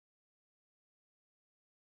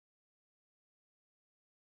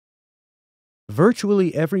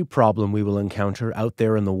Virtually every problem we will encounter out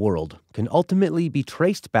there in the world can ultimately be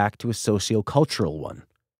traced back to a sociocultural one.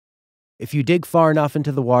 If you dig far enough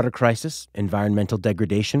into the water crisis, environmental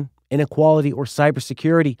degradation, inequality, or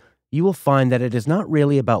cybersecurity, you will find that it is not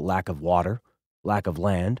really about lack of water, lack of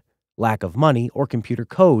land, lack of money, or computer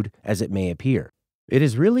code as it may appear. It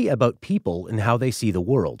is really about people and how they see the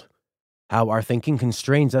world, how our thinking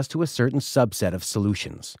constrains us to a certain subset of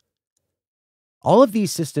solutions. All of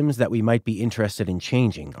these systems that we might be interested in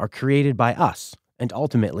changing are created by us, and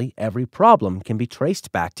ultimately, every problem can be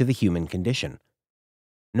traced back to the human condition.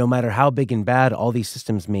 No matter how big and bad all these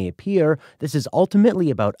systems may appear, this is ultimately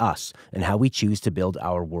about us and how we choose to build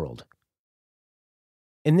our world.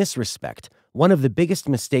 In this respect, one of the biggest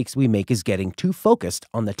mistakes we make is getting too focused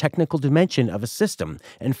on the technical dimension of a system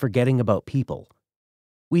and forgetting about people.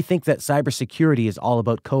 We think that cybersecurity is all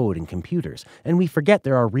about code and computers, and we forget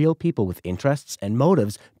there are real people with interests and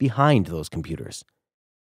motives behind those computers.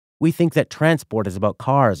 We think that transport is about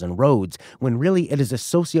cars and roads, when really it is a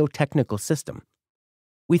socio-technical system.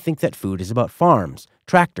 We think that food is about farms,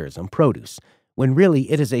 tractors, and produce, when really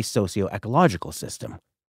it is a socio-ecological system.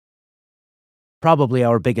 Probably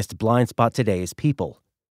our biggest blind spot today is people.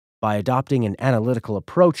 By adopting an analytical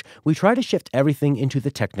approach, we try to shift everything into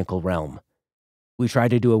the technical realm. We try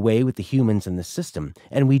to do away with the humans in the system,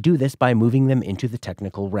 and we do this by moving them into the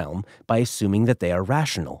technical realm by assuming that they are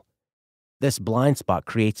rational. This blind spot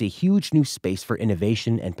creates a huge new space for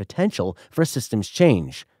innovation and potential for systems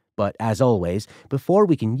change. But as always, before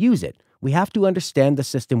we can use it, we have to understand the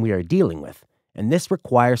system we are dealing with, and this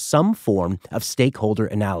requires some form of stakeholder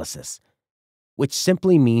analysis, which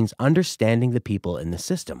simply means understanding the people in the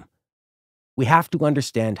system. We have to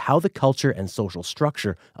understand how the culture and social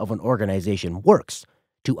structure of an organization works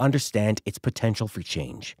to understand its potential for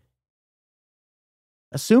change.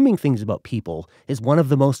 Assuming things about people is one of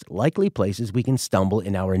the most likely places we can stumble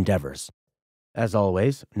in our endeavors. As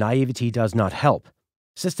always, naivety does not help.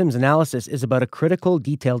 Systems analysis is about a critical,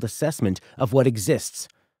 detailed assessment of what exists,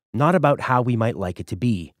 not about how we might like it to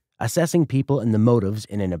be. Assessing people and the motives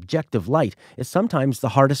in an objective light is sometimes the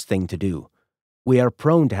hardest thing to do. We are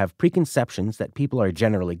prone to have preconceptions that people are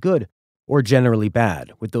generally good or generally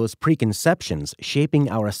bad, with those preconceptions shaping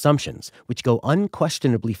our assumptions, which go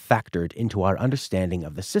unquestionably factored into our understanding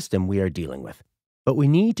of the system we are dealing with. But we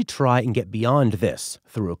need to try and get beyond this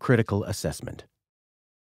through a critical assessment.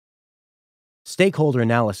 Stakeholder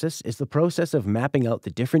analysis is the process of mapping out the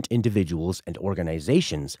different individuals and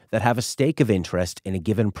organizations that have a stake of interest in a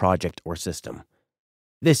given project or system.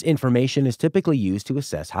 This information is typically used to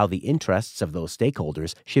assess how the interests of those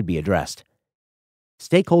stakeholders should be addressed.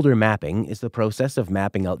 Stakeholder mapping is the process of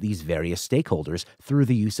mapping out these various stakeholders through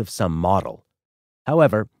the use of some model.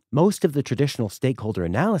 However, most of the traditional stakeholder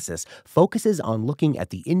analysis focuses on looking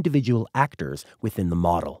at the individual actors within the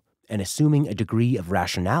model and assuming a degree of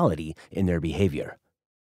rationality in their behavior.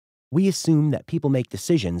 We assume that people make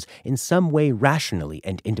decisions in some way rationally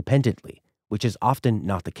and independently, which is often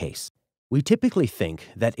not the case. We typically think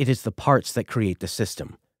that it is the parts that create the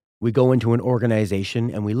system. We go into an organization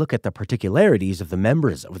and we look at the particularities of the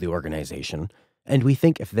members of the organization, and we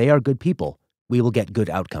think if they are good people, we will get good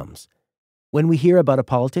outcomes. When we hear about a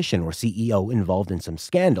politician or CEO involved in some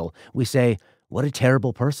scandal, we say, "What a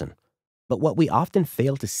terrible person." But what we often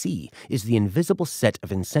fail to see is the invisible set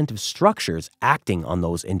of incentive structures acting on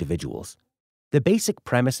those individuals. The basic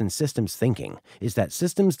premise in systems thinking is that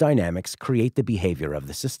systems dynamics create the behavior of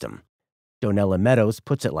the system. Donella Meadows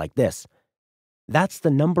puts it like this: that's the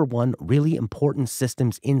number one really important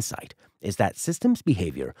systems insight, is that systems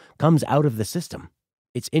behavior comes out of the system.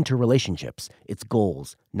 Its interrelationships, its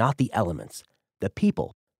goals, not the elements, the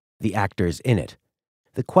people, the actors in it.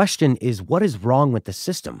 The question is what is wrong with the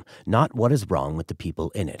system, not what is wrong with the people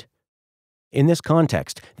in it. In this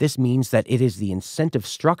context, this means that it is the incentive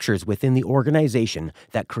structures within the organization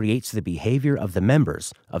that creates the behavior of the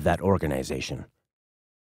members of that organization.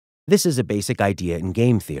 This is a basic idea in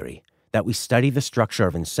game theory, that we study the structure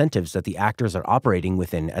of incentives that the actors are operating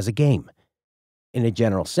within as a game. In a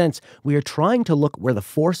general sense, we are trying to look where the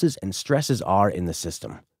forces and stresses are in the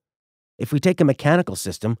system. If we take a mechanical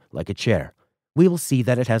system, like a chair, we will see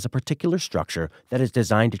that it has a particular structure that is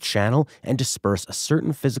designed to channel and disperse a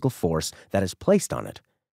certain physical force that is placed on it.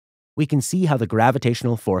 We can see how the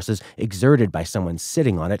gravitational forces exerted by someone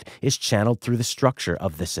sitting on it is channeled through the structure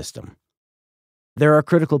of the system. There are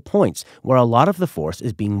critical points where a lot of the force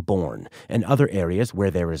is being borne and other areas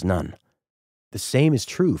where there is none. The same is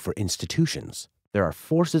true for institutions. There are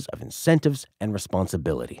forces of incentives and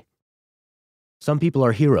responsibility. Some people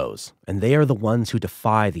are heroes, and they are the ones who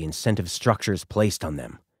defy the incentive structures placed on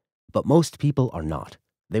them. But most people are not.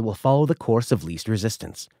 They will follow the course of least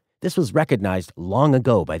resistance. This was recognized long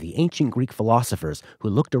ago by the ancient Greek philosophers who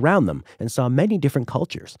looked around them and saw many different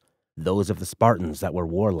cultures. Those of the Spartans that were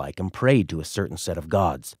warlike and prayed to a certain set of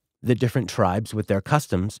gods, the different tribes with their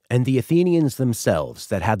customs, and the Athenians themselves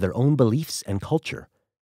that had their own beliefs and culture.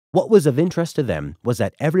 What was of interest to them was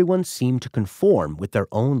that everyone seemed to conform with their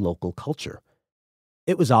own local culture.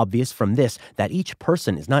 It was obvious from this that each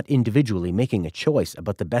person is not individually making a choice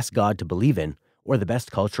about the best god to believe in or the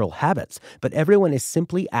best cultural habits, but everyone is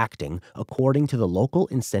simply acting according to the local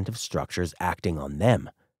incentive structures acting on them.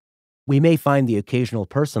 We may find the occasional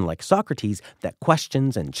person like Socrates that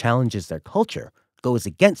questions and challenges their culture, goes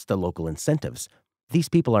against the local incentives. These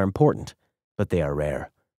people are important, but they are rare.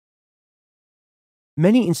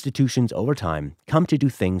 Many institutions over time come to do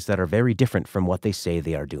things that are very different from what they say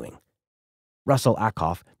they are doing. Russell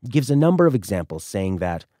Ackoff gives a number of examples saying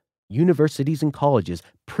that universities and colleges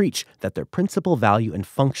preach that their principal value and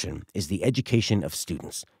function is the education of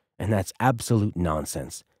students, and that's absolute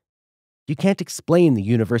nonsense. You can't explain the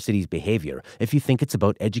university's behavior if you think it's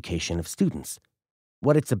about education of students.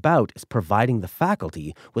 What it's about is providing the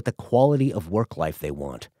faculty with the quality of work life they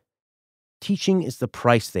want. Teaching is the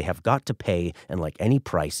price they have got to pay, and like any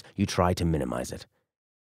price, you try to minimize it.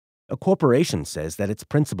 A corporation says that its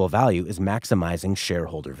principal value is maximizing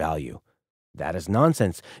shareholder value. That is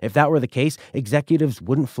nonsense. If that were the case, executives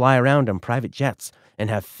wouldn't fly around on private jets and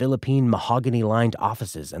have Philippine mahogany-lined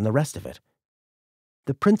offices and the rest of it.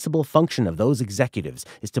 The principal function of those executives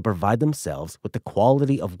is to provide themselves with the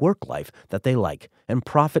quality of work life that they like, and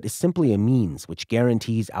profit is simply a means which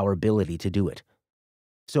guarantees our ability to do it.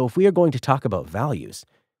 So if we are going to talk about values,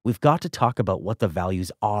 we've got to talk about what the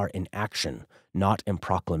values are in action, not in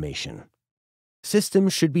proclamation.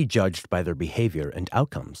 Systems should be judged by their behavior and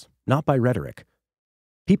outcomes, not by rhetoric.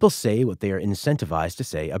 People say what they are incentivized to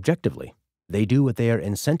say objectively. They do what they are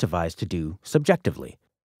incentivized to do subjectively.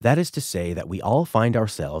 That is to say that we all find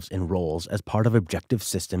ourselves in roles as part of objective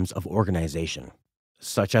systems of organization,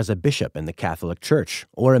 such as a bishop in the Catholic Church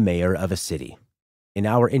or a mayor of a city. In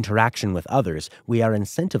our interaction with others, we are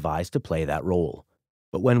incentivized to play that role.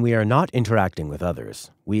 But when we are not interacting with others,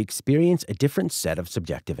 we experience a different set of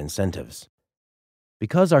subjective incentives.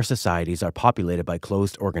 Because our societies are populated by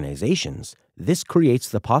closed organizations, this creates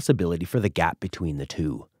the possibility for the gap between the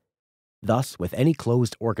two. Thus, with any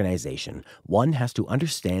closed organization, one has to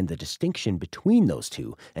understand the distinction between those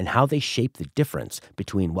two and how they shape the difference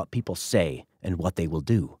between what people say and what they will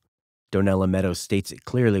do. Donella Meadows states it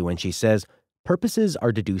clearly when she says, "Purposes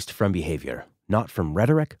are deduced from behavior, not from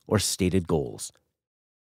rhetoric or stated goals."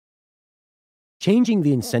 Changing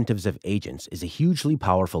the incentives of agents is a hugely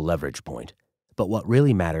powerful leverage point, but what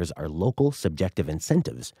really matters are local subjective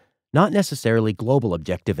incentives, not necessarily global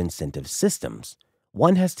objective incentive systems.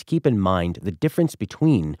 One has to keep in mind the difference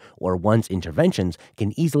between or one's interventions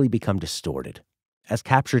can easily become distorted, as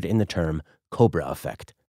captured in the term Cobra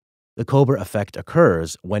effect. The Cobra effect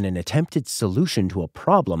occurs when an attempted solution to a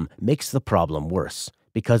problem makes the problem worse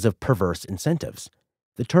because of perverse incentives.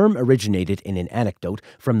 The term originated in an anecdote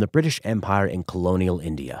from the British Empire in colonial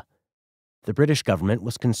India. The British government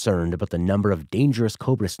was concerned about the number of dangerous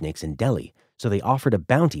cobra snakes in Delhi, so they offered a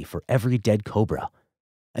bounty for every dead cobra.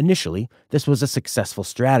 Initially, this was a successful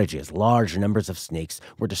strategy as large numbers of snakes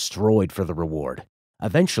were destroyed for the reward.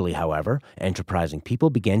 Eventually, however, enterprising people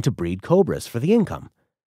began to breed cobras for the income.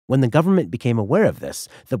 When the government became aware of this,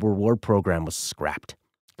 the reward program was scrapped,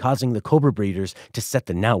 causing the cobra breeders to set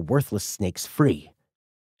the now worthless snakes free.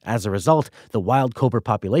 As a result, the wild cobra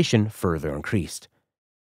population further increased.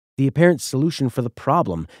 The apparent solution for the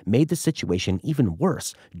problem made the situation even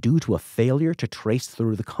worse due to a failure to trace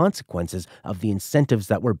through the consequences of the incentives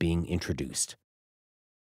that were being introduced.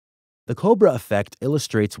 The Cobra effect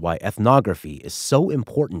illustrates why ethnography is so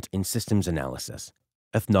important in systems analysis.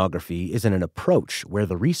 Ethnography is an approach where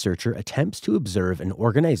the researcher attempts to observe an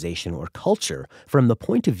organization or culture from the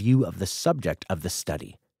point of view of the subject of the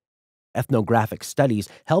study. Ethnographic studies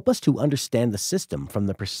help us to understand the system from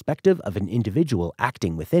the perspective of an individual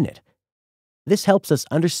acting within it. This helps us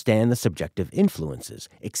understand the subjective influences,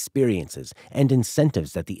 experiences, and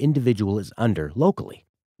incentives that the individual is under locally,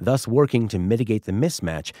 thus working to mitigate the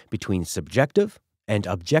mismatch between subjective and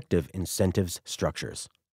objective incentives structures.